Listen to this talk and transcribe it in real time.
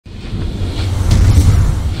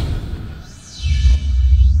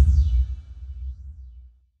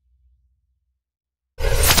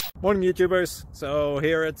Morning YouTubers. So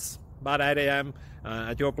here it's about 8 a.m.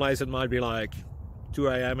 At your place it might be like 2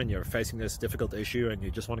 a.m. and you're facing this difficult issue and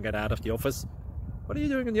you just want to get out of the office. What are you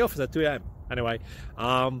doing in the office at 2 a.m.? Anyway,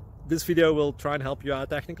 this video will try and help you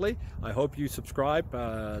out technically. I hope you subscribe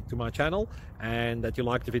to my channel and that you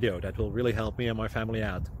like the video. That will really help me and my family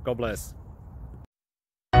out. God bless.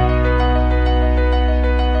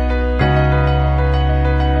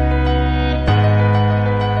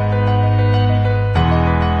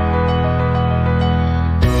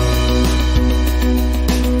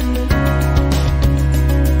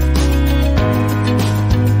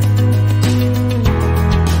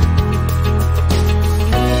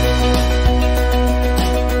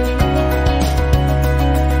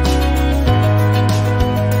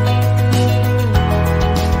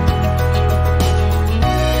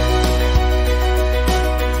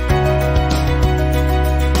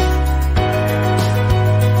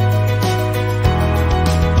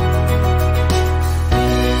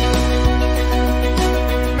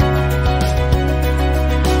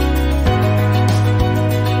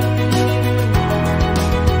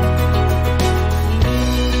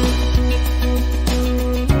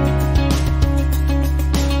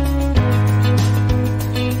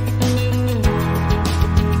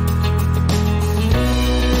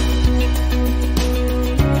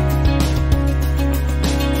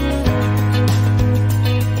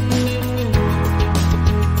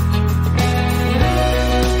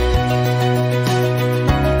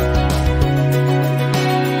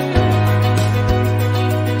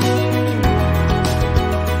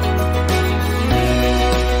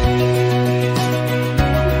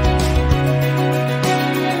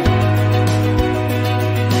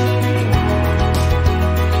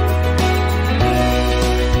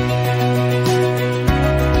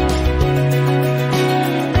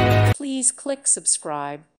 Please click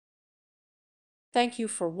subscribe. Thank you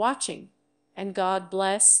for watching, and God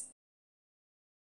bless.